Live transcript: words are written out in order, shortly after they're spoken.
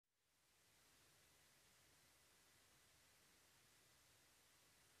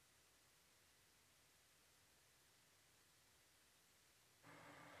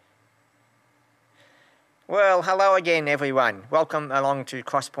Well, hello again, everyone. Welcome along to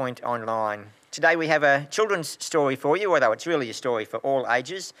CrossPoint Online. Today we have a children's story for you, although it's really a story for all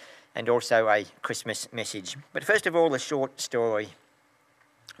ages, and also a Christmas message. But first of all, a short story.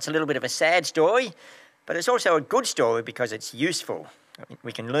 It's a little bit of a sad story, but it's also a good story because it's useful.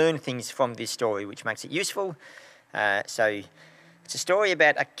 We can learn things from this story, which makes it useful. So it's a story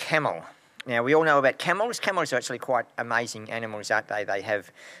about a camel. Now, we all know about camels. Camels are actually quite amazing animals, aren't they? They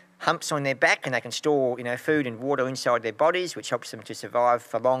have humps on their back and they can store, food and water inside their bodies, which helps them to survive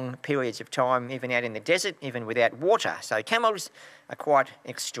for long periods of time, even out in the desert, even without water. So camels are quite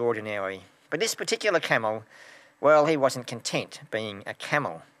extraordinary. But this particular camel, well, he wasn't content being a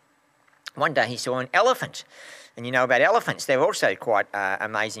camel. One day he saw an elephant. And you know about elephants, they're also quite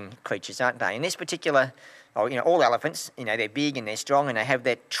amazing creatures, aren't they? And this particular, all elephants, they're big and they're strong and they have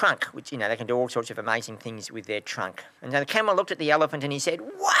that trunk, which, they can do all sorts of amazing things with their trunk. And so the camel looked at the elephant and he said,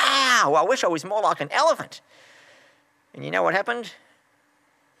 "Wow, I wish I was more like an elephant." And you know what happened?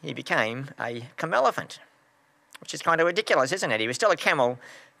 He became a camelephant, which is kind of ridiculous, isn't it? He was still a camel,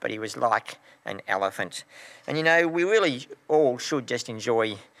 but he was like an elephant. And we really all should just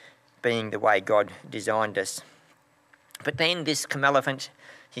enjoy being the way God designed us. But then this camelephant,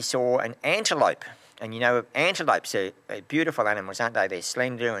 he saw an antelope. And antelopes are beautiful animals, aren't they? They're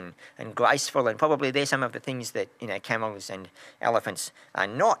slender and graceful, and probably they're some of the things that, camels and elephants are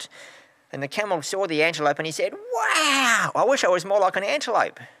not. And the camel saw the antelope and he said, "Wow, I wish I was more like an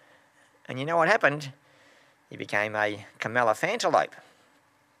antelope." And you know what happened? He became a camelophantelope.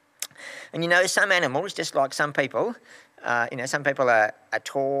 And some animals, just like some people, some people are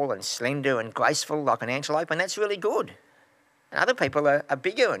tall and slender and graceful like an antelope, and that's really good. And other people are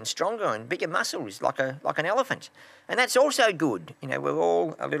bigger and stronger and bigger muscles like an elephant. And that's also good. We're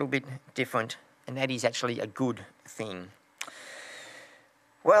all a little bit different, and that is actually a good thing.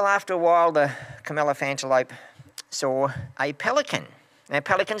 Well, after a while, the camelophantelope saw a pelican. Now,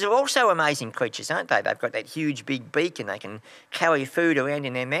 pelicans are also amazing creatures, aren't they? They've got that huge big beak and they can carry food around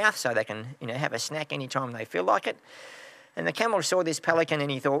in their mouth so they can, have a snack anytime they feel like it. And the camel saw this pelican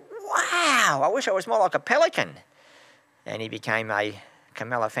and he thought, "Wow, I wish I was more like a pelican." And he became a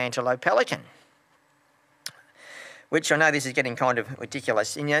camelophantelope pelican. Which I know this is getting kind of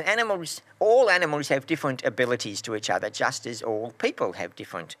ridiculous. All animals have different abilities to each other, just as all people have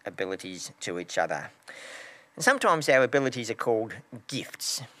different abilities to each other. And sometimes our abilities are called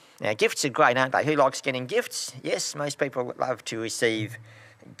gifts. Now, gifts are great, aren't they? Who likes getting gifts? Yes, most people love to receive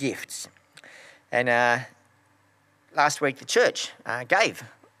gifts. And last week the church gave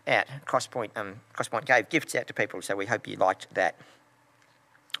out, CrossPoint gave gifts out to people, so we hope you liked that.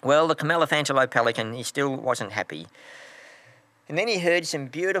 Well, the camelophantelope pelican, he still wasn't happy. And then he heard some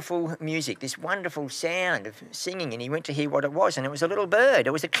beautiful music, this wonderful sound of singing, and he went to hear what it was, and it was a little bird.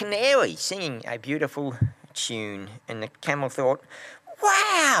 It was a canary singing a beautiful tune. And the camel thought,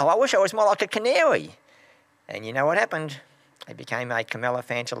 "Wow, I wish I was more like a canary." And you know what happened? He became a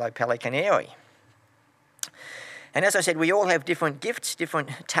camelophantelope pelicanary. And as I said, we all have different gifts,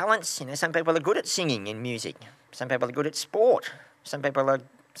 different talents. Some people are good at singing and music. Some people are good at sport. Some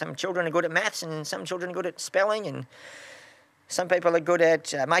children are good at maths, and some children are good at spelling, and some people are good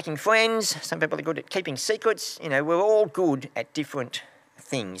at making friends. Some people are good at keeping secrets. We're all good at different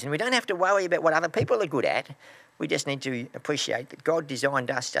things. And we don't have to worry about what other people are good at. We just need to appreciate that God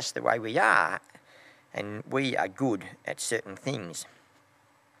designed us just the way we are, and we are good at certain things.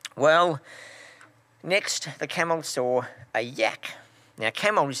 Well, next, the camel saw a yak. Now,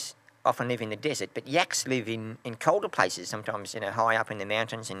 camels often live in the desert, but yaks live in colder places, sometimes, high up in the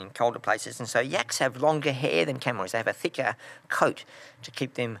mountains and in colder places. And so yaks have longer hair than camels. They have a thicker coat to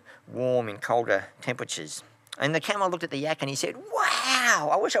keep them warm in colder temperatures. And the camel looked at the yak and he said, "Wow,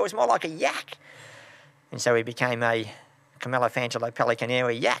 I wish I was more like a yak." And so he became a camelophantelope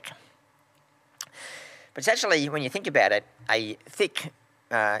pelicanary yak. But it's actually, when you think about it, a thick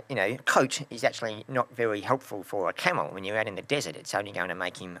coat is actually not very helpful for a camel. When you're out in the desert, it's only going to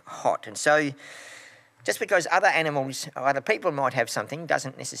make him hot. And so just because other animals or other people might have something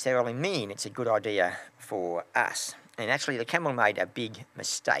doesn't necessarily mean it's a good idea for us. And actually the camel made a big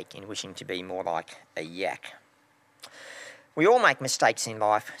mistake in wishing to be more like a yak. We all make mistakes in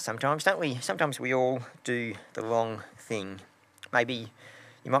life sometimes, don't we? Sometimes we all do the wrong thing. Maybe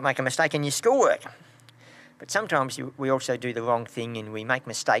you might make a mistake in your schoolwork. But sometimes we also do the wrong thing and we make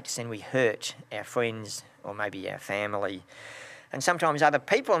mistakes and we hurt our friends or maybe our family. And sometimes other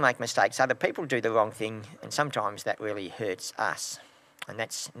people make mistakes, other people do the wrong thing, and sometimes that really hurts us. And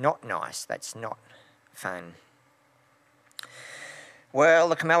that's not nice, that's not fun. Well,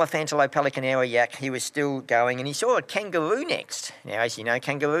 the Camelophantallo pelicanera yak, he was still going, and he saw a kangaroo next. Now, as you know,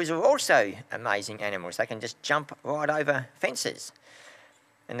 kangaroos are also amazing animals. They can just jump right over fences.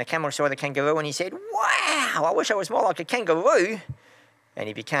 And the camel saw the kangaroo and he said, "Wow, I wish I was more like a kangaroo." And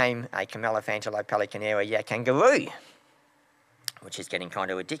he became a Camelophantallo pelicanera yak kangaroo, which is getting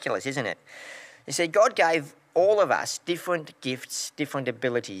kind of ridiculous, isn't it? You see, God gave all of us different gifts, different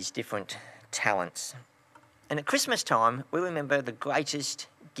abilities, different talents. And at Christmas time, we remember the greatest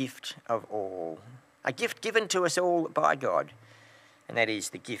gift of all, a gift given to us all by God, and that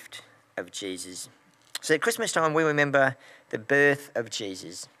is the gift of Jesus. So at Christmas time, we remember the birth of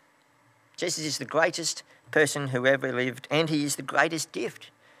Jesus. Jesus is the greatest person who ever lived, and he is the greatest gift.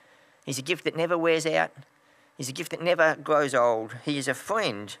 He's a gift that never wears out. He's a gift that never grows old. He is a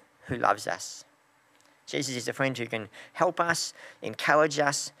friend who loves us. Jesus is a friend who can help us, encourage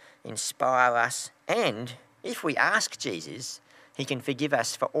us, inspire us, and if we ask Jesus, he can forgive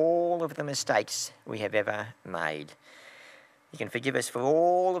us for all of the mistakes we have ever made. He can forgive us for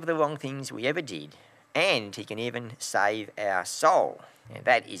all of the wrong things we ever did, and he can even save our soul. And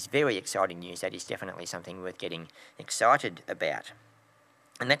that is very exciting news. That is definitely something worth getting excited about.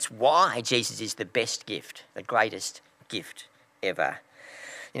 And that's why Jesus is the best gift, the greatest gift ever.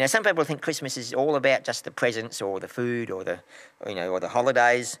 You know, some people think Christmas is all about just the presents or the food or the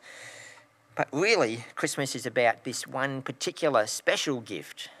holidays. But really, Christmas is about this one particular special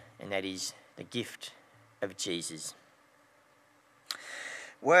gift, and that is the gift of Jesus.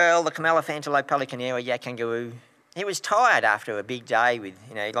 Well, the Camelophantallo pelicanera yak kangaroo, he was tired after a big day with,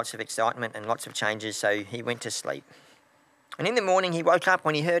 lots of excitement and lots of changes, so he went to sleep. And in the morning, he woke up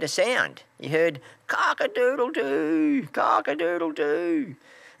when he heard a sound. He heard cock-a-doodle-doo, cock-a-doodle-doo.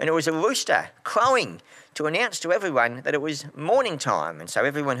 And it was a rooster crowing to announce to everyone that it was morning time. And so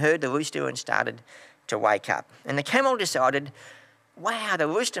everyone heard the rooster and started to wake up. And the camel decided, wow, the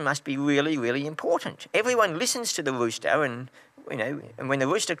rooster must be really, really important. Everyone listens to the rooster and when the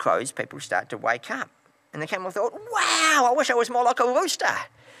rooster crows, people start to wake up. And the camel thought, wow, I wish I was more like a rooster.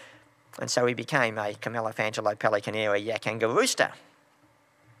 And so he became a Camelophantallo pelicanera yak kangarooster.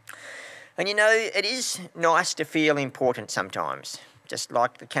 And it is nice to feel important sometimes. Just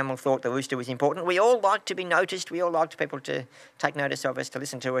like the camel thought the rooster was important, we all like to be noticed. We all like people to take notice of us, to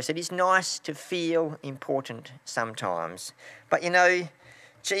listen to us. It is nice to feel important sometimes. But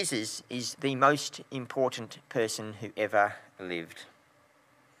Jesus is the most important person who ever lived.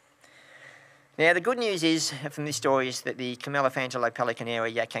 Now, the good news is, from this story, is that the Camelophantallo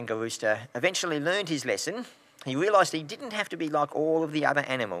pelicanera yak kangarooster eventually learned his lesson. He realised he didn't have to be like all of the other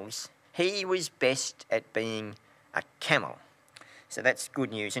animals. He was best at being a camel. So that's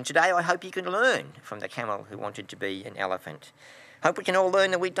good news. And today I hope you can learn from the camel who wanted to be an elephant. I hope we can all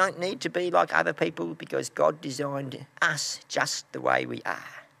learn that we don't need to be like other people because God designed us just the way we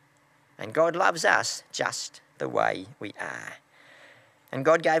are. And God loves us just the way we are. And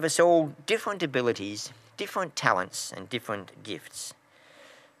God gave us all different abilities, different talents and different gifts.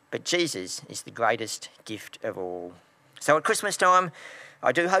 But Jesus is the greatest gift of all. So at Christmas time,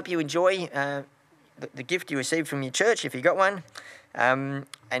 I do hope you enjoy the gift you received from your church, if you got one. And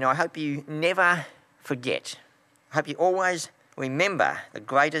I hope you never forget. I hope you always remember the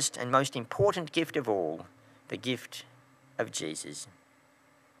greatest and most important gift of all, the gift of Jesus.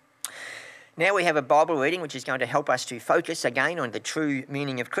 Now we have a Bible reading which is going to help us to focus again on the true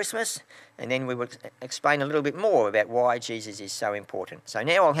meaning of Christmas, and then we will explain a little bit more about why Jesus is so important. So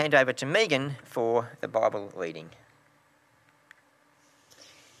now I'll hand over to Megan for the Bible reading.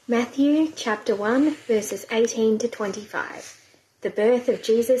 Matthew chapter 1 verses 18 to 25. The birth of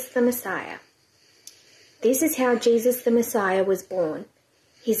Jesus the Messiah. This is how Jesus the Messiah was born.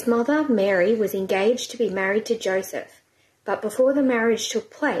 His mother, Mary, was engaged to be married to Joseph, but before the marriage took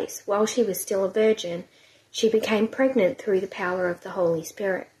place, while she was still a virgin, she became pregnant through the power of the Holy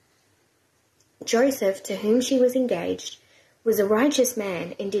Spirit. Joseph, to whom she was engaged, was a righteous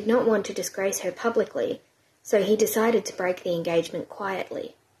man and did not want to disgrace her publicly, so he decided to break the engagement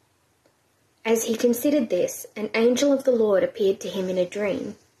quietly. As he considered this, an angel of the Lord appeared to him in a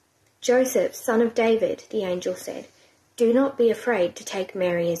dream. "Joseph, son of David," the angel said, "do not be afraid to take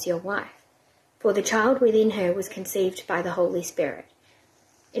Mary as your wife, for the child within her was conceived by the Holy Spirit.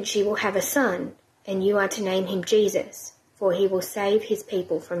 And she will have a son, and you are to name him Jesus, for he will save his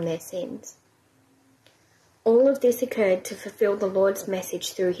people from their sins." All of this occurred to fulfill the Lord's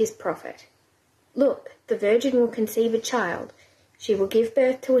message through his prophet. "Look, the virgin will conceive a child. She will give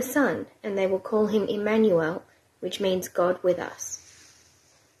birth to a son, and they will call him Emmanuel, which means God with us."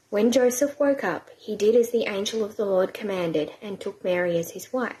 When Joseph woke up, he did as the angel of the Lord commanded and took Mary as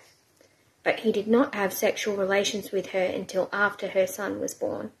his wife. but he did not have sexual relations with her until after her son was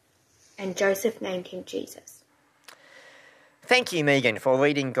born, and Joseph named him Jesus. Thank you, Megan, for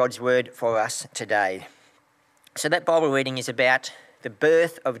reading God's word for us today. So that Bible reading is about the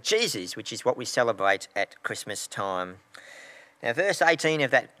birth of Jesus, which is what we celebrate at Christmas time. Now, verse 18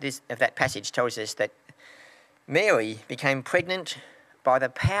 of that passage tells us that Mary became pregnant by the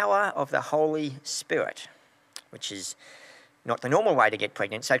power of the Holy Spirit, which is not the normal way to get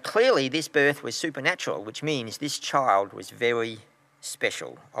pregnant. So clearly this birth was supernatural, which means this child was very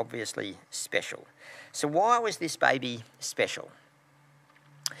special, obviously special. So why was this baby special?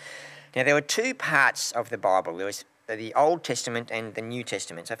 Now, there are two parts of the Bible. There was the Old Testament and the New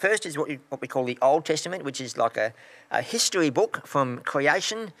Testament. So first is what we call the Old Testament, which is like a history book from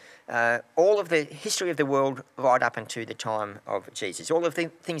creation, all of the history of the world right up into the time of Jesus. All of the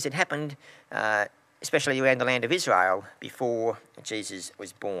things that happened, especially around the land of Israel, before Jesus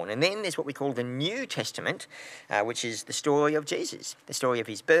was born. And then there's what we call the New Testament, which is the story of Jesus, the story of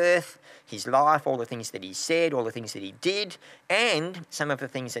his birth, his life, all the things that he said, all the things that he did, and some of the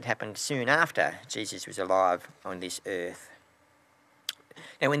things that happened soon after Jesus was alive on this earth.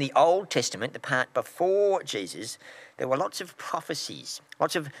 Now, in the Old Testament, the part before Jesus, there were lots of prophecies,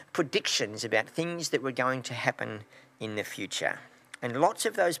 lots of predictions about things that were going to happen in the future. And lots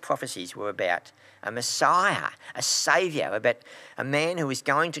of those prophecies were about a Messiah, a Saviour, about a man who was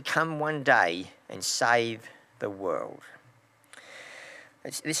going to come one day and save the world.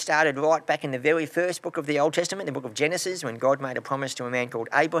 This started right back in the very first book of the Old Testament, the book of Genesis, when God made a promise to a man called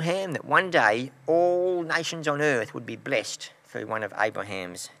Abraham that one day all nations on earth would be blessed through one of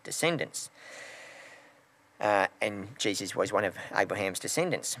Abraham's descendants. And Jesus was one of Abraham's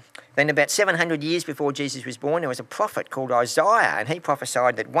descendants. Then about 700 years before Jesus was born, there was a prophet called Isaiah, and he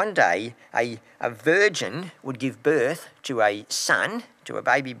prophesied that one day a virgin would give birth to a son, to a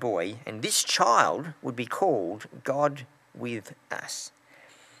baby boy, and this child would be called God with us.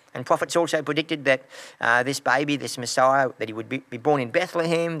 And prophets also predicted that this baby, this Messiah, that he would be born in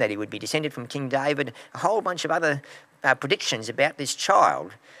Bethlehem, that he would be descended from King David, a whole bunch of other predictions about this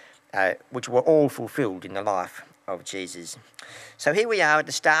child, which were all fulfilled in the life of Jesus. So here we are at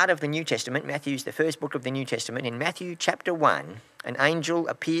the start of the New Testament. Matthew's the first book of the New Testament. In Matthew chapter 1, an angel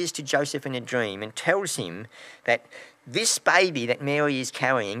appears to Joseph in a dream and tells him that this baby that Mary is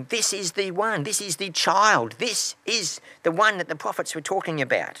carrying, this is the one, this is the child, this is the one that the prophets were talking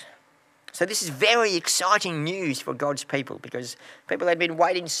about. So this is very exciting news for God's people, because people had been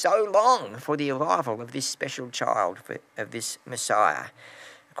waiting so long for the arrival of this special child, of this Messiah.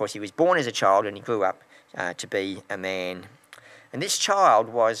 Of course, he was born as a child and he grew up to be a man. And this child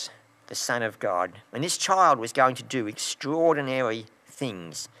was the Son of God. And this child was going to do extraordinary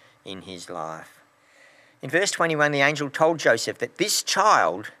things in his life. In verse 21, the angel told Joseph that this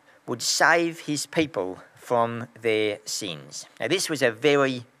child would save his people from their sins. Now, this was a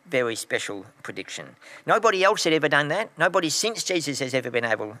very, very special prediction. Nobody else had ever done that. Nobody since Jesus has ever been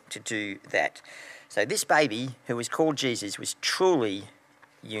able to do that. So this baby, who was called Jesus, was truly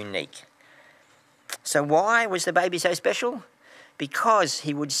unique. So why was the baby so special? Because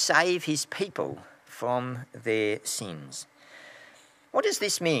he would save his people from their sins. What does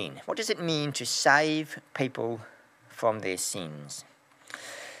this mean? What does it mean to save people from their sins?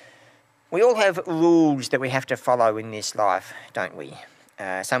 We all have rules that we have to follow in this life, don't we?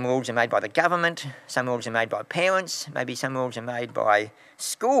 Some rules are made by the government, some rules are made by parents, maybe some rules are made by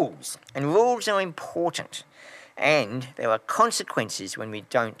schools. And rules are important. And there are consequences when we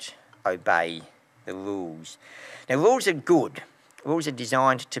don't obey the rules. Now, rules are good. Rules are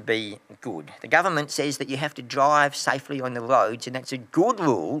designed to be good. The government says that you have to drive safely on the roads, and that's a good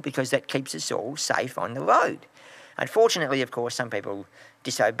rule because that keeps us all safe on the road. Unfortunately, of course, some people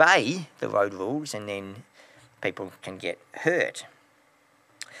disobey the road rules and then people can get hurt.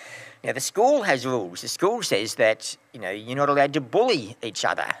 Now, the school has rules. The school says that, you're not allowed to bully each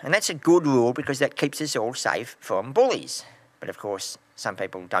other. And that's a good rule because that keeps us all safe from bullies. But, of course, some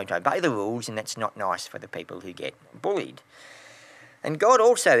people don't obey the rules, and that's not nice for the people who get bullied. And God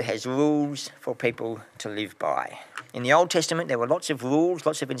also has rules for people to live by. In the Old Testament, there were lots of rules,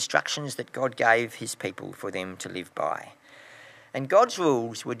 lots of instructions that God gave his people for them to live by. And God's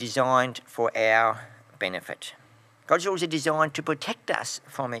rules were designed for our benefit. God's rules are designed to protect us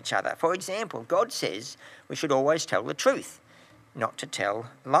from each other. For example, God says we should always tell the truth, not to tell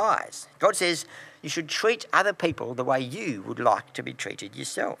lies. God says you should treat other people the way you would like to be treated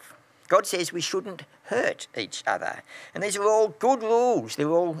yourself. God says we shouldn't hurt each other. And these are all good rules. They're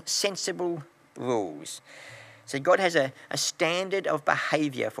all sensible rules. So God has a standard of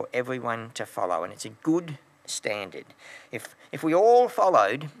behaviour for everyone to follow, and it's a good standard. If we all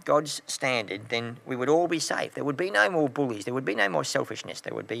followed God's standard, then we would all be safe. There would be no more bullies. There would be no more selfishness.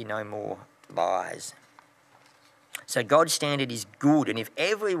 There would be no more lies. So God's standard is good, and if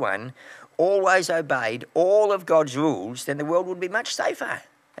everyone always obeyed all of God's rules, then the world would be much safer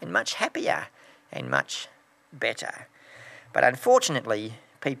and much happier and much better. But unfortunately,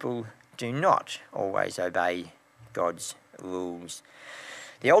 people do not always obey God's rules.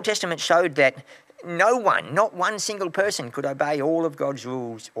 The Old Testament showed that no one, not one single person, could obey all of God's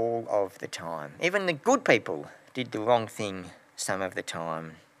rules all of the time. Even the good people did the wrong thing some of the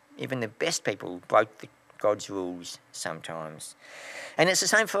time. Even the best people broke God's rules sometimes. And it's the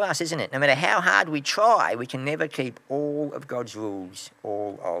same for us, isn't it? No matter how hard we try, we can never keep all of God's rules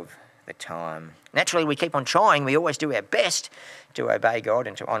all of the time. Naturally, we keep on trying. We always do our best to obey God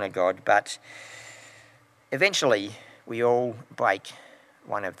and to honour God, but eventually we all break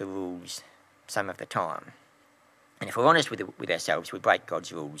one of the rules some of the time. And if we're honest with ourselves, we break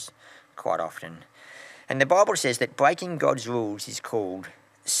God's rules quite often. And the Bible says that breaking God's rules is called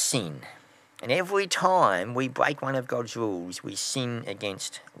sin. And every time we break one of God's rules, we sin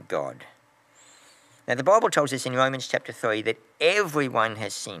against God. Now, the Bible tells us in Romans chapter 3 that everyone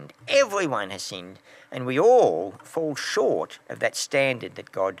has sinned. Everyone has sinned, and we all fall short of that standard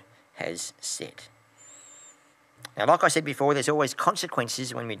that God has set. Now, like I said before, there's always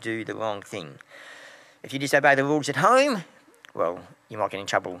consequences when we do the wrong thing. If you disobey the rules at home, well, you might get in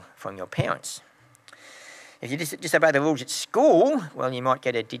trouble from your parents. If you disobey the rules at school, well, you might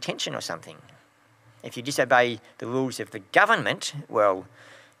get a detention or something. If you disobey the rules of the government, well,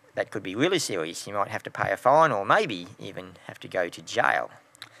 that could be really serious. You might have to pay a fine or maybe even have to go to jail.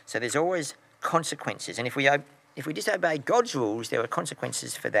 So there's always consequences. And if we disobey God's rules, there are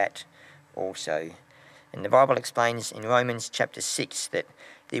consequences for that also. And the Bible explains in Romans chapter 6 that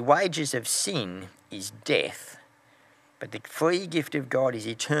the wages of sin is death, but the free gift of God is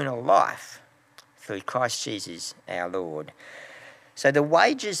eternal life through Christ Jesus our Lord. So the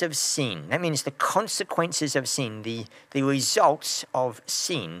wages of sin, that means the consequences of sin, the results of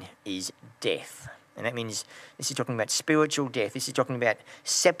sin is death. And that means this is talking about spiritual death. This is talking about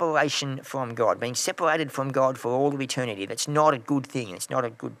separation from God, being separated from God for all of eternity. That's not a good thing. It's not a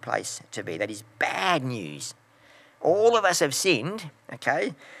good place to be. That is bad news. All of us have sinned,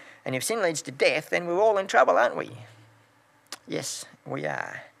 okay? And if sin leads to death, then we're all in trouble, aren't we? Yes, we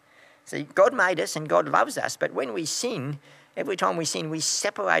are. See, God made us and God loves us, but when we sin, every time we sin, we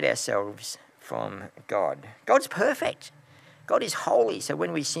separate ourselves from God. God's perfect. God is holy, so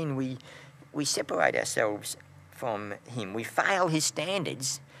when we sin, we separate ourselves from him. We fail his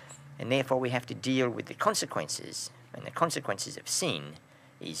standards, and therefore we have to deal with the consequences. And the consequences of sin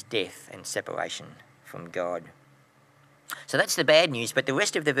is death and separation from God. So that's the bad news, but the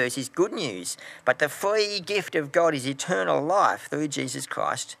rest of the verse is good news. But the free gift of God is eternal life through Jesus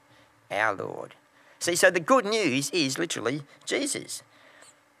Christ, our Lord. See, so the good news is literally Jesus.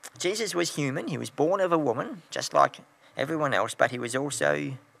 Jesus was human. He was born of a woman, just like everyone else, but he was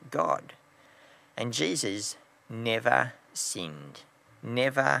also God. And Jesus never sinned.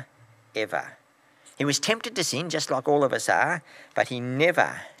 Never, ever. He was tempted to sin, just like all of us are, but he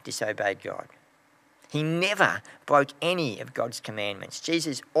never disobeyed God. He never broke any of God's commandments.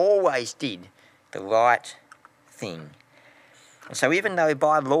 Jesus always did the right thing. And so even though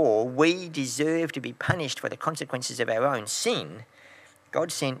by law we deserve to be punished for the consequences of our own sin, God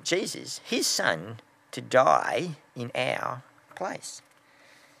sent Jesus, his son, to die in our place.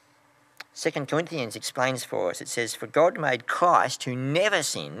 2 Corinthians explains for us, it says, "For God made Christ, who never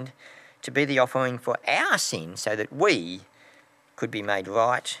sinned, to be the offering for our sin, so that we could be made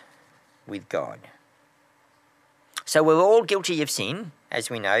right with God." So we're all guilty of sin, as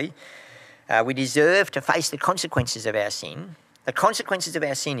we know. We deserve to face the consequences of our sin. The consequences of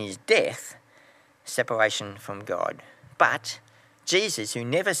our sin is death, separation from God. But Jesus, who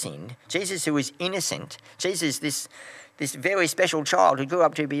never sinned, Jesus who was innocent, Jesus, this very special child who grew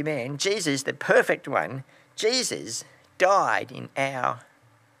up to be a man, Jesus, the perfect one, Jesus died in our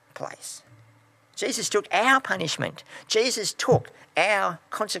place. Jesus took our punishment. Jesus took our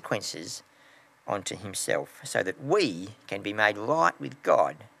consequences onto himself so that we can be made right with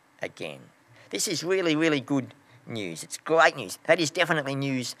God again. This is really, really good news. It's great news. That is definitely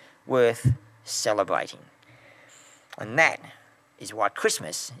news worth celebrating. And that is why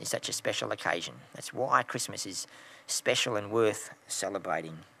Christmas is such a special occasion. That's why Christmas is special and worth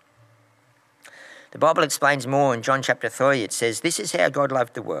celebrating. The Bible explains more in John chapter 3. It says, "This is how God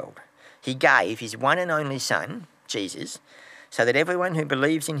loved the world. He gave his one and only Son, Jesus, so that everyone who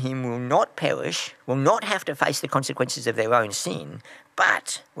believes in him will not perish, will not have to face the consequences of their own sin,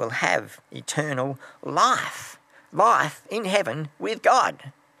 but will have eternal life. Life in heaven with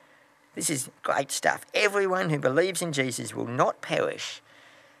God. This is great stuff. Everyone who believes in Jesus will not perish,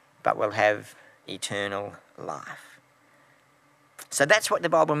 but will have eternal life. So that's what the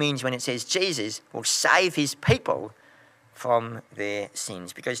Bible means when it says Jesus will save his people from their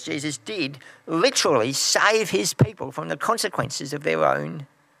sins, because Jesus did literally save his people from the consequences of their own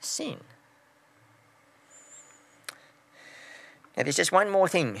sin. Now there's just one more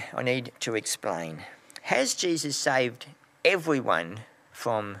thing I need to explain. Has Jesus saved everyone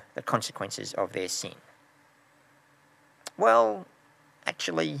from the consequences of their sin? Well,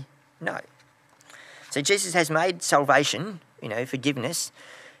 actually, no. So Jesus has made salvation, forgiveness,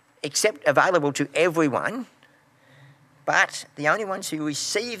 available to everyone, but the only ones who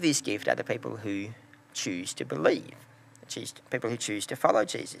receive this gift are the people who choose to believe, people who choose to follow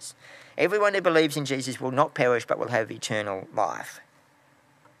Jesus. Everyone who believes in Jesus will not perish but will have eternal life.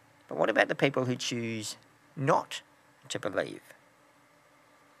 But what about the people who choose not to believe?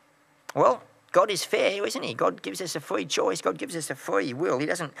 Well, God is fair, isn't he? God gives us a free choice. God gives us a free will. He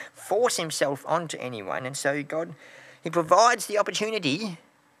doesn't force himself onto anyone. And so he provides the opportunity,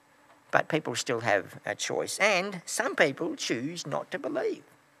 but people still have a choice. And some people choose not to believe.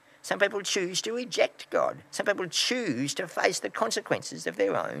 Some people choose to reject God. Some people choose to face the consequences of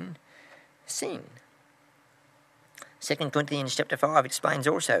their own sin. 2 Corinthians chapter 5 explains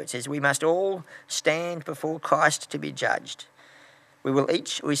also, it says, we must all stand before Christ to be judged. We will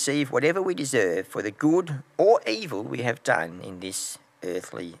each receive whatever we deserve for the good or evil we have done in this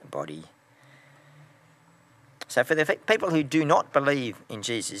earthly body. So for the people who do not believe in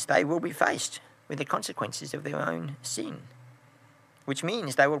Jesus, they will be faced with the consequences of their own sin, which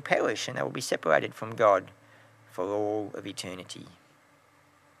means they will perish and they will be separated from God for all of eternity.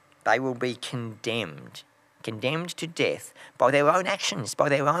 They will be condemned to death by their own actions, by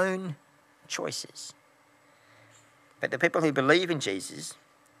their own choices. But the people who believe in Jesus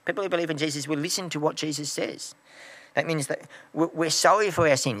will listen to what Jesus says. That means that we're sorry for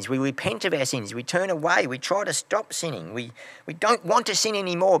our sins. We repent of our sins. We turn away. We try to stop sinning. We don't want to sin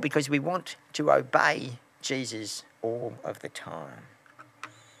anymore because we want to obey Jesus all of the time.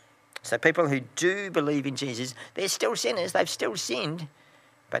 So people who do believe in Jesus, they're still sinners. They've still sinned,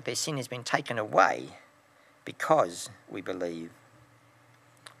 but their sin has been taken away because we believe.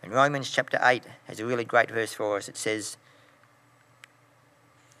 And Romans chapter 8 has a really great verse for us. It says,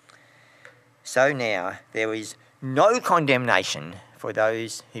 so now there is no condemnation for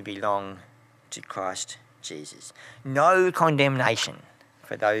those who belong to Christ Jesus. No condemnation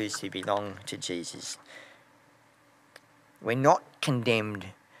for those who belong to Jesus. We're not condemned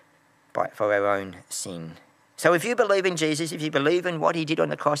for our own sin. So if you believe in Jesus, if you believe in what he did on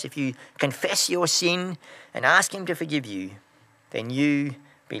the cross, if you confess your sin and ask him to forgive you, then you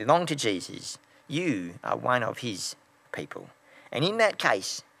belong to Jesus. You are one of his people. And in that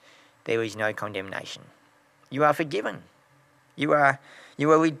case, there is no condemnation. You are forgiven. You are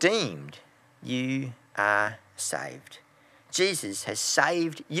redeemed. You are saved. Jesus has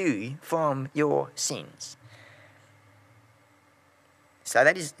saved you from your sins. So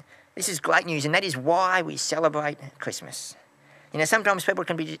this is great news, and that is why we celebrate Christmas. Sometimes people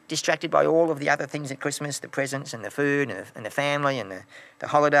can be distracted by all of the other things at Christmas, the presents and the food and the family and the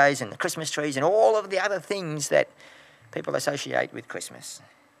holidays and the Christmas trees and all of the other things that people associate with Christmas.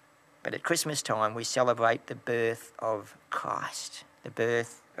 But at Christmas time, we celebrate the birth of Christ, the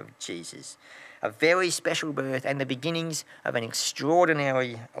birth of Jesus, a very special birth and the beginnings of an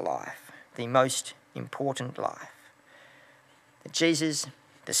extraordinary life, the most important life. That Jesus,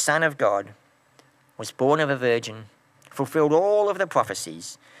 the Son of God, was born of a virgin, fulfilled all of the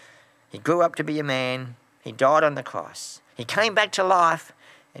prophecies. He grew up to be a man. He died on the cross. He came back to life,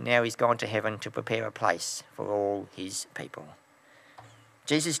 and now he's gone to heaven to prepare a place for all his people.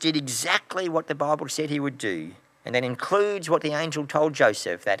 Jesus did exactly what the Bible said he would do, and that includes what the angel told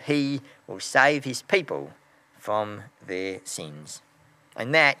Joseph, that he will save his people from their sins.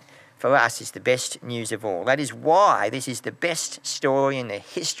 And that, for us, is the best news of all. That is why this is the best story in the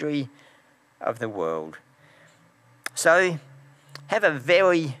history of the world. So, have a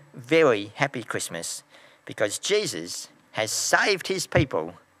very, very happy Christmas, because Jesus has saved his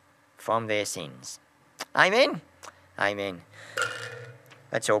people from their sins. Amen? Amen.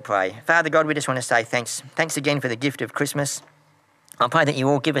 Let's all pray. Father God, we just want to say thanks. Thanks again for the gift of Christmas. I pray that you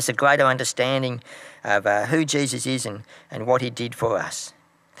all give us a greater understanding of who Jesus is and what he did for us.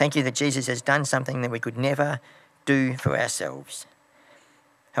 Thank you that Jesus has done something that we could never do for ourselves.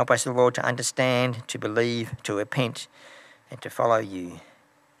 Help us, Lord, to understand, to believe, to repent, and to follow you.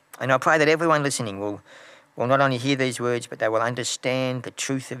 And I pray that everyone listening will not only hear these words, but they will understand the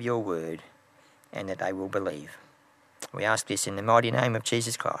truth of your word and that they will believe. We ask this in the mighty name of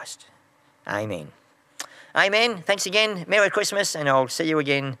Jesus Christ. Amen. Amen. Thanks again. Merry Christmas, and I'll see you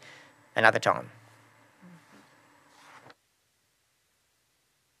again another time.